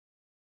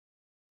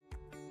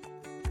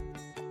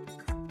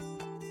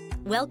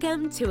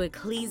Welcome to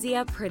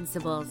Ecclesia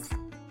Principles,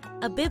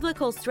 a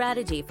biblical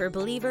strategy for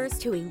believers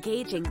to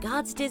engage in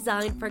God's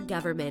design for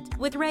government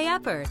with Ray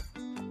Eppard.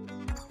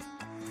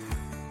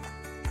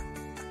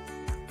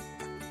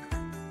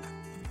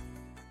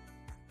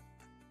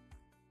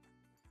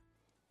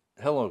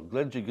 Hello,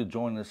 glad you could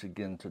join us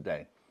again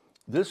today.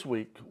 This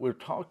week, we're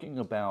talking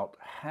about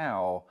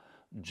how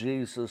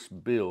Jesus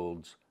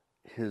builds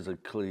his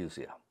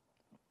ecclesia.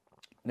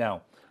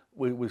 Now,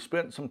 we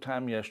spent some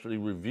time yesterday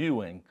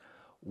reviewing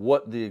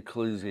what the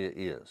ecclesia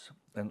is.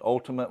 And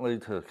ultimately,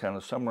 to kind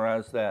of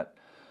summarize that,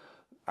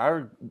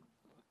 our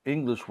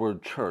English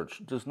word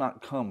church does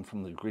not come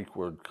from the Greek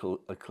word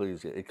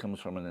ecclesia. It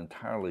comes from an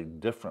entirely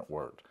different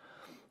word.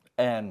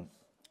 And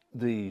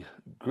the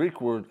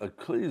Greek word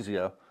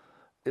ecclesia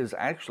is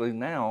actually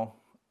now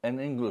an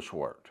English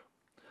word.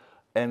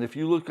 And if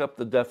you look up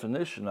the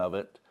definition of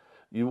it,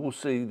 you will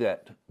see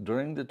that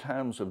during the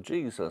times of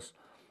Jesus,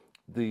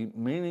 the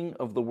meaning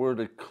of the word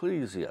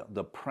ecclesia,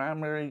 the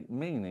primary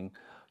meaning,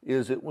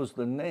 is it was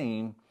the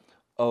name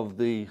of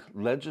the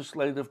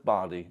legislative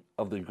body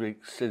of the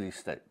Greek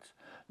city-states.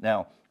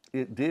 Now,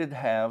 it did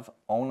have,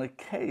 on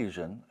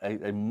occasion,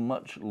 a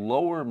much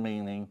lower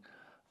meaning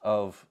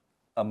of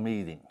a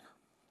meeting.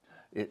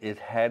 It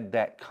had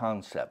that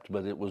concept,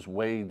 but it was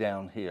way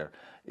down here.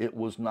 It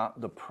was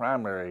not the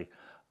primary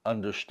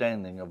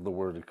understanding of the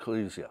word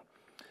ecclesia.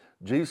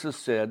 Jesus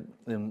said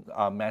in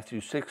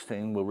Matthew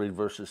 16, we'll read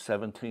verses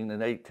 17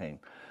 and 18,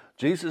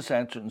 Jesus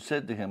answered and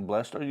said to him,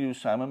 "Blessed are you,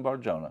 Simon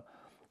Bar-Jonah,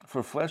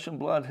 for flesh and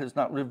blood has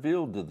not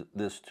revealed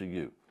this to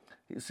you."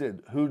 He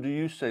said, "Who do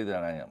you say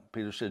that I am?"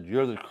 Peter said,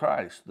 "You're the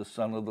Christ, the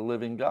Son of the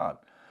living God."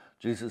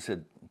 Jesus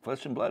said,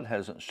 "Flesh and blood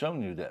hasn't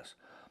shown you this,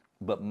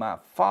 but my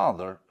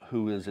Father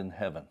who is in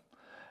heaven.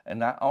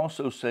 And I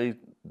also say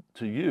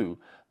to you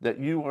that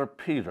you are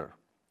Peter,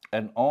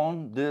 and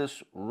on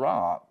this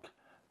rock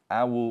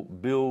I will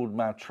build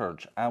my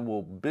church. I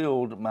will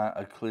build my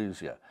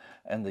ecclesia,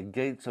 and the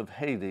gates of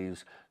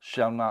Hades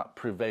shall not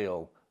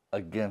prevail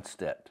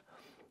against it."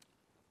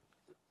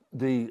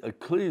 The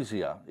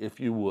ecclesia, if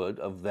you would,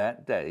 of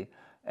that day,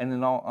 and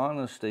in all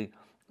honesty,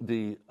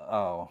 the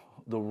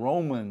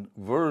Roman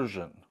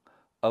version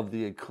of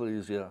the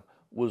ecclesia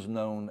was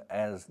known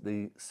as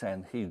the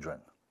Sanhedrin.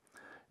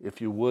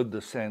 If you would,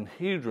 the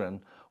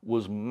Sanhedrin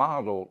was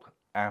modeled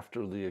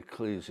after the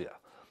ecclesia.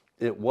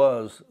 It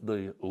was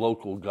the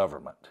local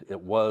government. It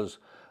was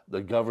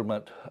the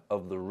government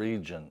of the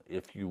region,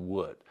 if you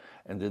would.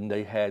 And then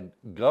they had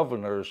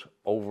governors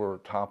over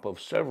top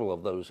of several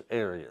of those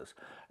areas.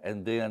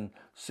 And then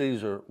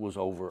Caesar was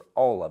over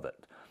all of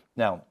it.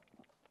 Now,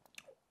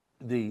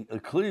 the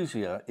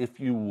ecclesia, if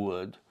you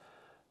would,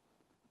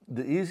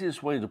 the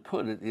easiest way to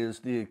put it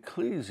is the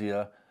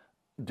ecclesia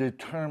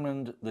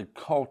determined the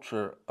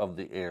culture of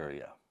the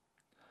area.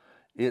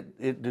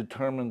 It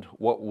determined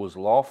what was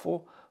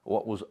lawful,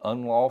 what was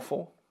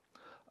unlawful.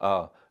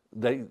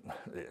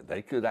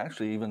 They could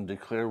actually even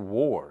declare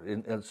war,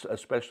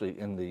 especially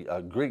in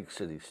the Greek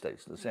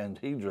city-states. The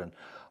Sanhedrin,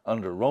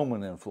 under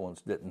Roman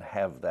influence, didn't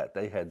have that.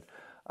 They had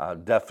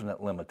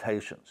definite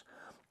limitations.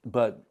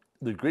 But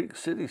the Greek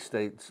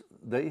city-states,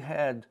 they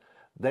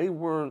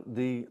were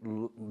the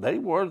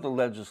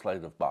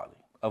legislative body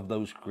of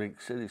those Greek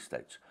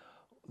city-states.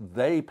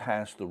 They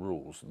passed the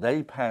rules.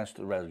 They passed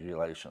the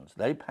regulations.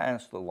 They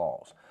passed the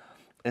laws.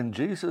 And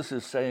Jesus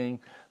is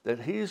saying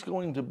that he's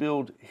going to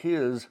build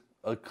his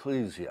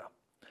ecclesia.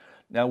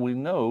 Now we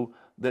know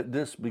that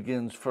this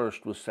begins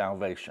first with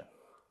salvation,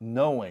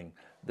 knowing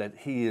that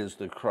he is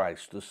the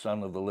Christ, the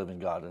Son of the living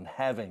God, and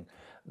having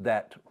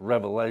that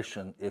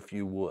revelation, if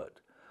you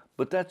would.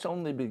 But that's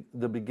only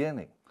the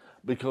beginning,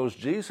 because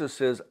Jesus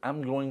says,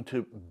 "I'm going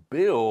to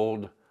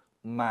build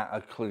my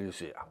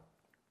ecclesia."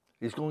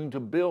 He's going to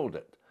build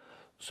it.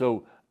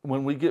 So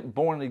when we get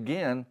born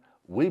again,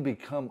 we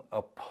become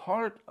a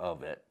part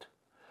of it,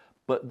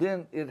 but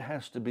then it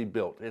has to be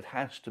built. It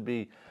has to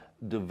be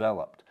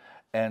developed.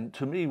 And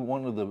to me,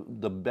 one of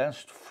the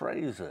best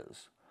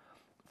phrases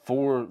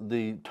for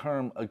the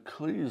term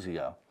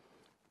ecclesia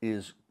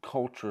is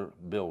culture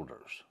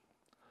builders.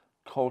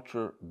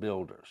 Culture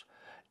builders.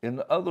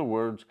 In other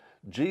words,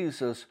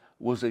 Jesus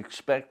was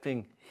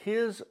expecting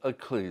his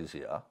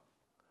ecclesia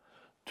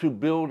to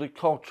build a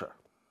culture.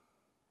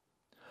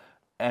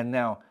 And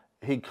now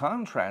he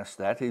contrasts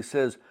that. He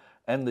says,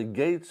 "And the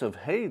gates of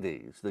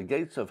Hades, the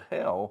gates of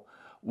hell,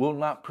 will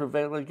not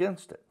prevail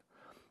against it."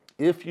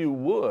 If you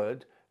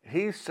would,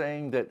 he's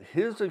saying that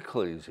his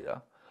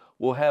ecclesia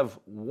will have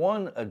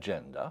one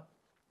agenda,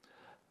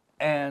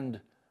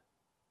 and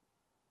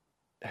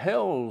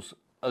hell's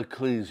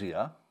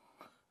ecclesia,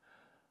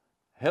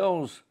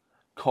 hell's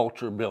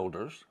culture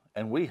builders,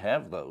 and we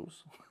have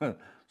those.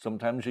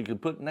 Sometimes you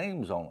could put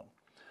names on them.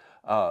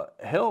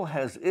 Hell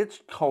has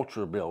its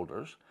culture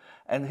builders,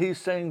 and he's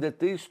saying that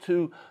these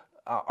two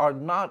are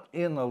not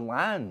in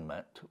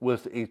alignment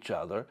with each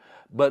other,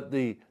 but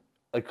the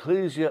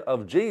ecclesia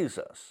of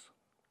Jesus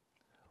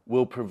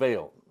will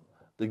prevail.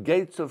 The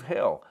gates of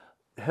hell,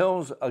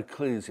 hell's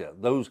ecclesia,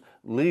 those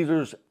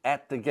leaders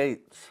at the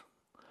gates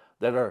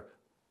that are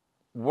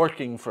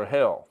working for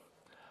hell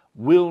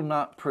will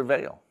not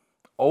prevail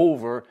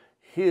over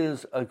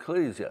his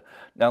ecclesia.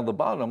 Now, the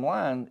bottom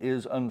line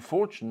is,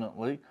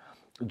 unfortunately,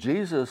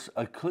 Jesus'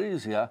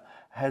 ecclesia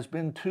has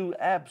been too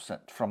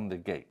absent from the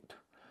gate.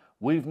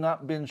 We've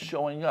not been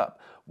showing up.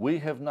 We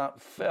have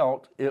not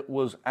felt it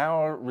was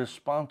our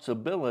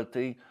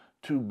responsibility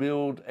to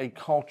build a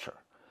culture.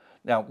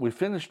 Now, we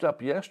finished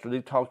up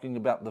yesterday talking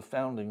about the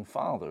founding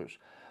fathers,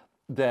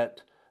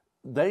 that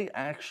they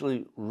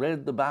actually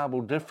read the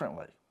Bible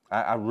differently.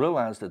 I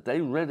realized that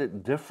they read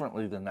it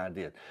differently than I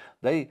did.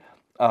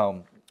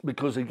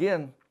 Because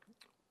again,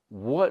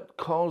 what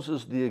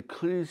causes the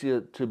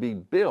ecclesia to be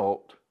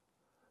built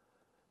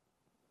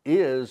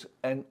is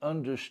an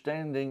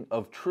understanding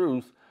of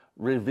truth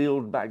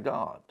revealed by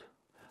God.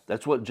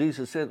 That's what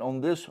Jesus said,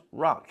 on this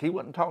rock. He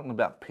wasn't talking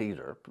about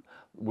Peter.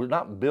 We're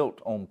not built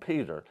on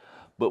Peter,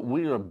 but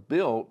we are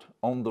built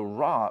on the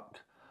rock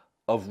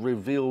of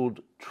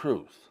revealed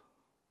truth.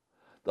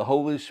 The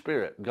Holy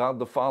Spirit, God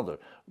the Father,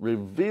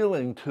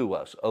 revealing to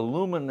us,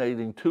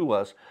 illuminating to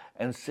us,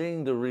 and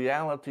seeing the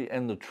reality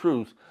and the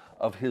truth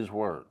of His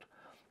Word.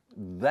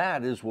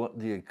 That is what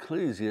the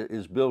ecclesia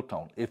is built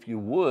on. If you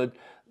would,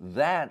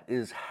 that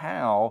is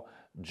how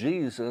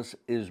Jesus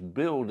is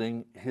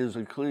building His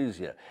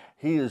ecclesia.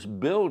 He is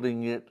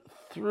building it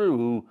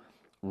through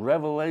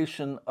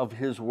revelation of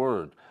His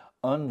Word,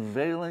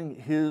 unveiling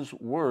His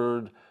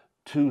Word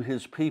to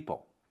His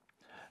people.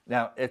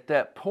 Now, at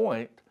that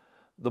point,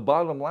 the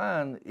bottom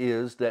line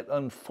is that,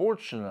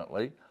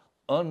 unfortunately,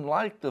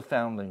 unlike the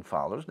founding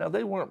fathers, now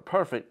they weren't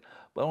perfect,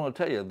 but I want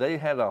to tell you, they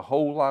had a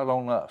whole lot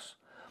on us.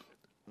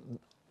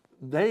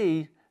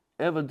 They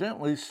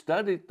evidently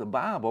studied the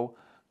Bible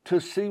to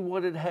see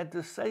what it had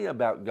to say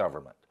about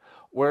government.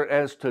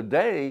 Whereas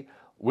today,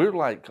 we're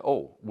like,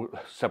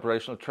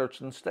 separation of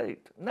church and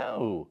state.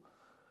 No.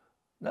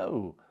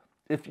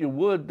 If you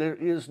would, there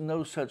is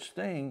no such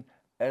thing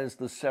as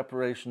the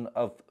separation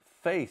of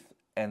faith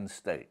and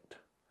state.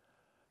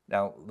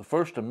 Now, the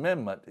First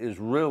Amendment is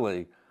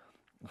really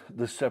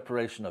the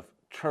separation of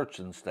church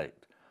and state.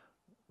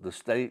 The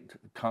state,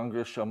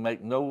 Congress shall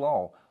make no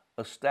law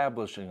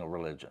establishing a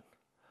religion,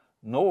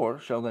 nor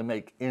shall they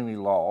make any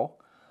law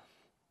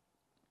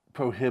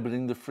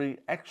prohibiting the free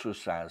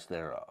exercise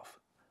thereof.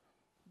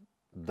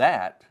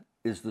 That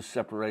is the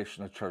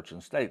separation of church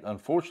and state.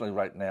 Unfortunately,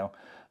 right now,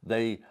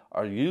 they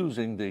are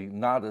using the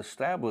not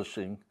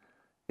establishing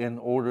in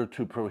order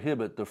to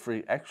prohibit the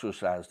free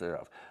exercise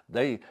thereof.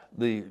 The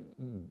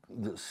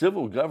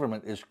civil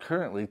government is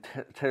currently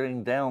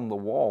tearing down the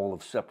wall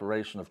of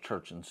separation of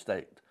church and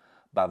state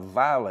by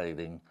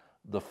violating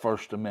the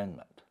First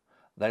Amendment.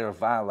 They are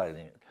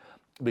violating it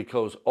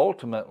because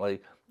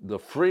ultimately the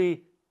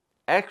free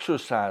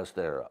exercise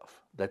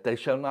thereof, that they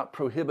shall not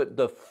prohibit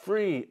the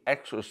free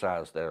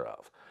exercise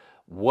thereof.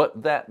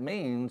 What that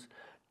means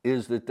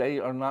is that they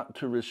are not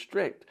to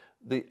restrict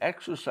the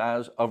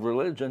exercise of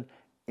religion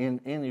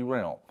in any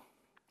realm.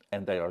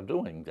 And they are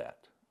doing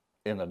that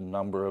in a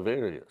number of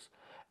areas.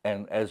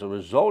 And as a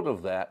result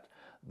of that,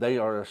 they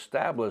are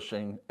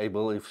establishing a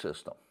belief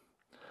system.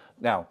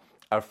 Now,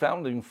 our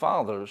founding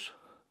fathers,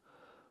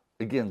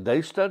 again,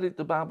 they studied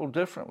the Bible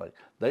differently.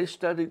 They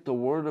studied the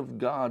Word of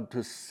God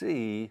to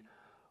see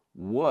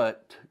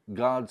what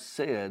God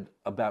said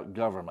about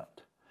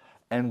government.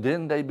 And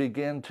then they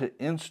began to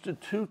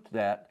institute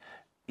that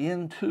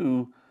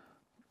into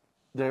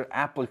their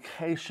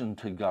application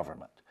to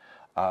government.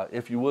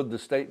 If you would, the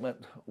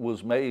statement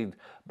was made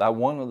by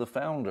one of the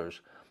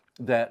founders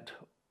that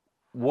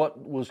what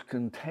was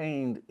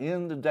contained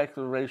in the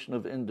Declaration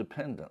of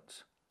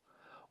Independence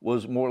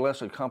was more or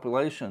less a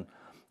compilation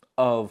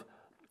of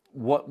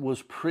what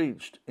was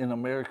preached in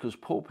America's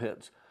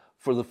pulpits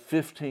for the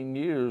 15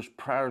 years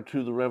prior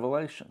to the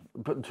revolution.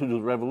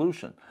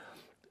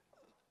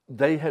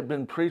 They had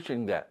been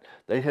preaching that.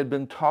 They had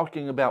been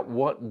talking about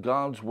what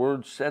God's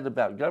Word said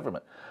about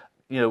government.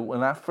 You know,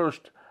 when I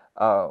first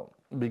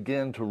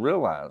began to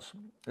realize,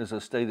 as I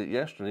stated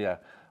yesterday,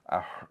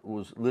 I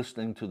was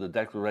listening to the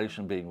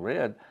Declaration being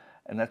read,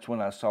 and that's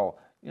when I saw,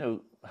 they're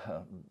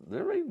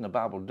reading the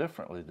Bible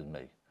differently than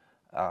me.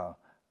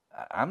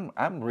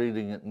 I'm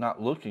reading it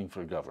not looking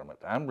for government.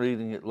 I'm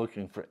reading it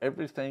looking for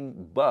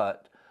everything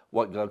but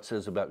what God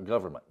says about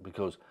government,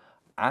 because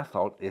I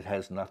thought it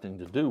has nothing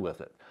to do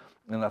with it.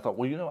 And I thought,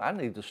 I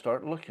need to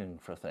start looking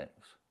for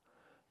things.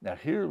 Now,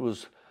 here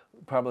was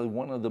probably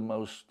one of the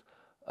most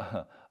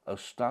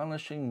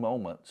astonishing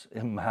moments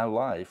in my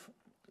life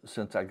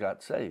since I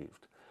got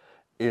saved,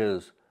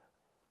 is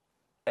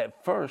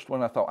at first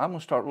when I thought, I'm going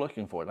to start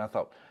looking for it, and I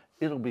thought,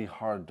 it'll be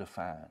hard to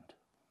find.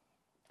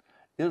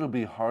 It'll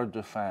be hard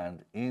to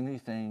find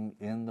anything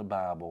in the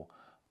Bible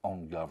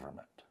on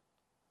government.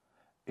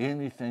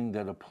 Anything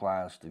that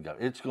applies to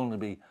government. It's going to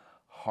be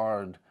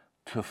hard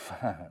to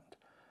find.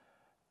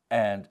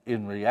 And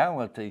in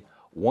reality,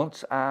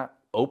 once I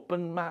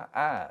opened my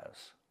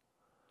eyes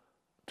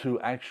to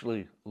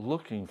actually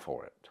looking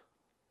for it,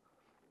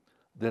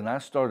 then I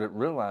started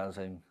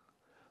realizing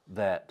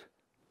that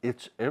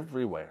it's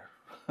everywhere.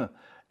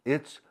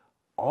 It's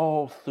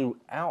all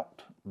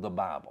throughout the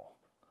Bible.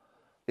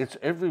 It's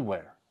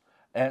everywhere.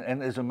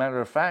 And as a matter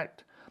of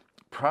fact,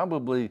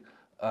 probably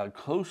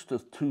close to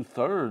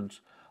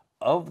 2/3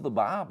 of the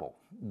Bible,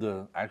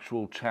 the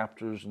actual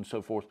chapters and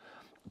so forth,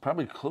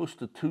 probably close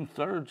to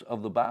 2/3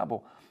 of the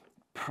Bible,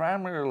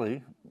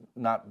 primarily,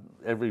 not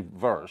every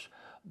verse,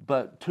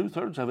 but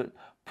 2/3 of it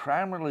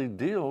primarily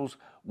deals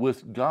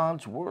with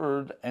God's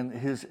word and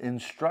his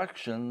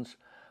instructions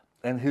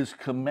and his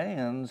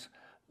commands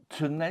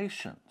to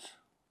nations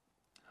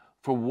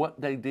for what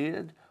they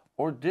did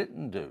or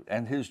didn't do,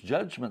 and his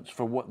judgments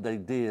for what they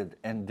did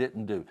and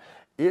didn't do.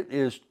 It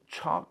is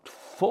chock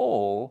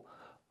full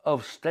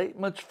of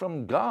statements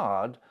from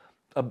God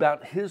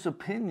about his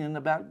opinion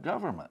about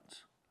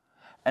governments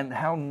and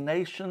how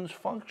nations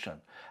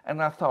function.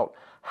 And I thought,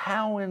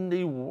 how in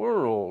the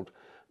world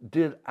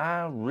did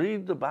I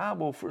read the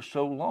Bible for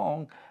so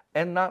long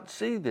and not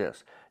see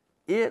this?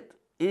 It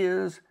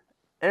is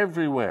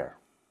everywhere.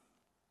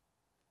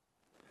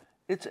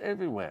 It's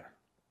everywhere.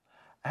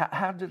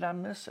 How did I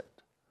miss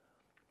it?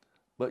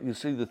 But you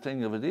see, the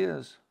thing of it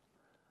is,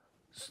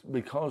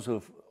 because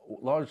of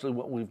largely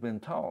what we've been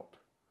taught,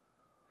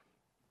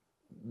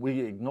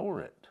 we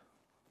ignore it.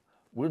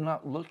 We're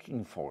not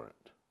looking for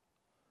it.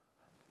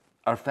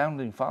 Our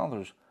founding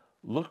fathers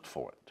looked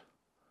for it.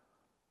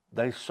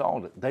 They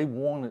sought it. They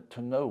wanted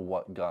to know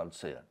what God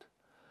said.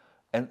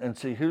 And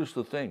see, here's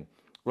the thing.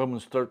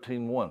 Romans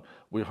 13:1.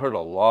 We heard a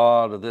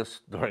lot of this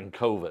during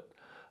COVID,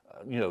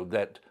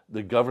 that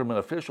the government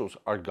officials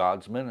are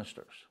God's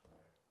ministers.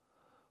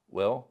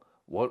 Well,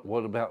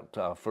 what about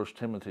 1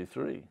 Timothy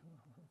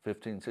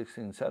 3:15,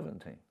 16,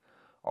 17?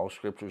 All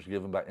scripture is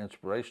given by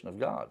inspiration of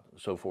God,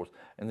 so forth.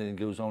 And then he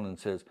goes on and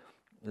says,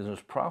 it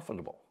is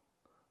profitable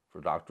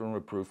for doctrine,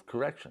 reproof,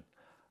 correction,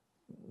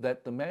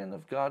 that the man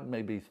of God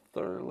may be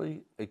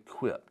thoroughly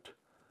equipped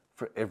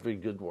for every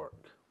good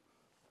work.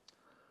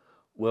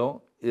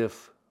 Well,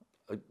 if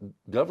a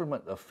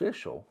government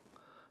official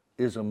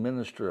is a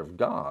minister of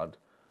God,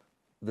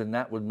 then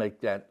that would make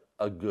that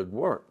a good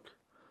work.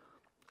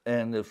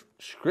 And if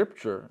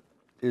Scripture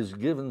is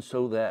given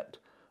so that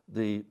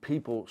the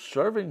people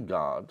serving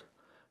God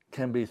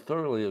can be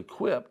thoroughly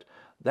equipped,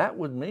 that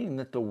would mean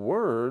that the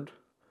Word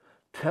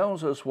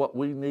tells us what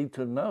we need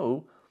to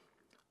know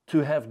to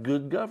have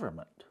good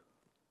government.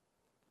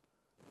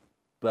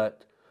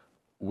 But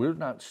we're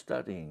not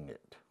studying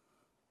it.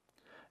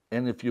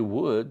 And if you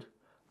would,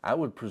 I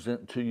would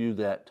present to you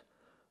that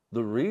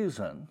the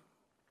reason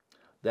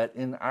that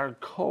in our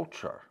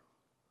culture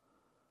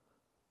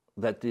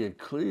that the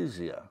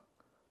ecclesia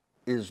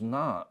is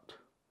not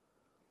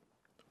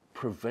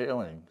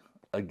prevailing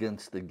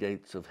against the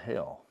gates of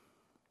hell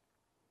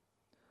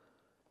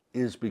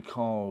is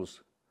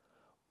because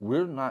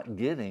we're not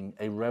getting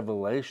a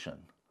revelation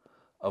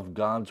of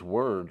God's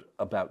word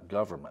about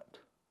government,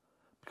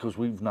 because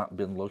we've not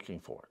been looking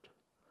for it.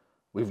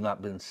 We've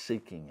not been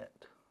seeking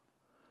it.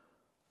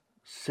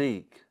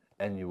 Seek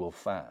and you will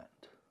find.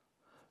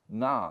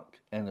 Knock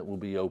and it will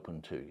be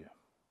open to you.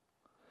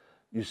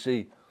 You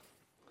see,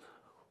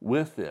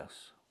 with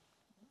this,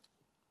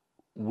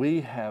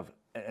 we have,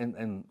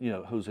 and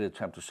Hosea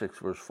chapter 6,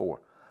 verse 4,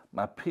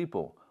 my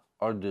people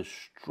are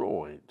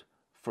destroyed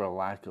for a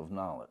lack of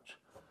knowledge.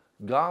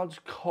 God's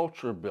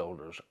culture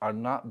builders are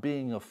not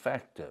being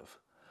effective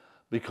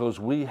because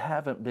we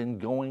haven't been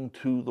going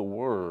to the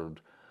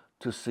Word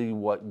to see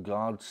what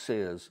God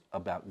says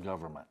about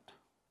government.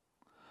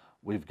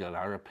 We've got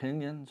our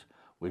opinions,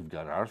 we've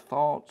got our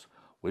thoughts,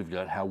 we've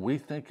got how we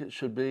think it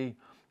should be,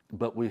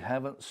 but we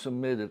haven't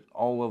submitted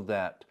all of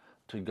that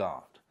to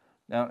God.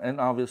 Now, and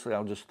obviously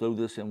I'll just throw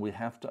this in, we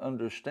have to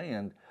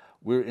understand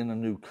we're in a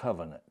new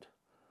covenant.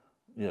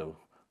 The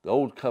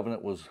old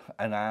covenant was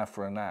an eye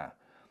for an eye.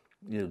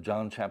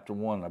 John chapter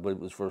 1, I believe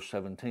it was verse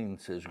 17,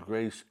 says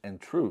grace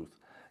and truth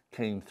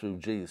came through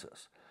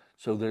Jesus.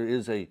 So there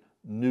is a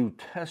New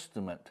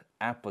Testament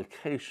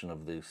application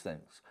of these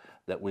things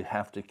that we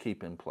have to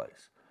keep in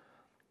place.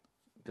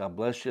 God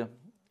bless you.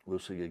 We'll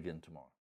see you again tomorrow.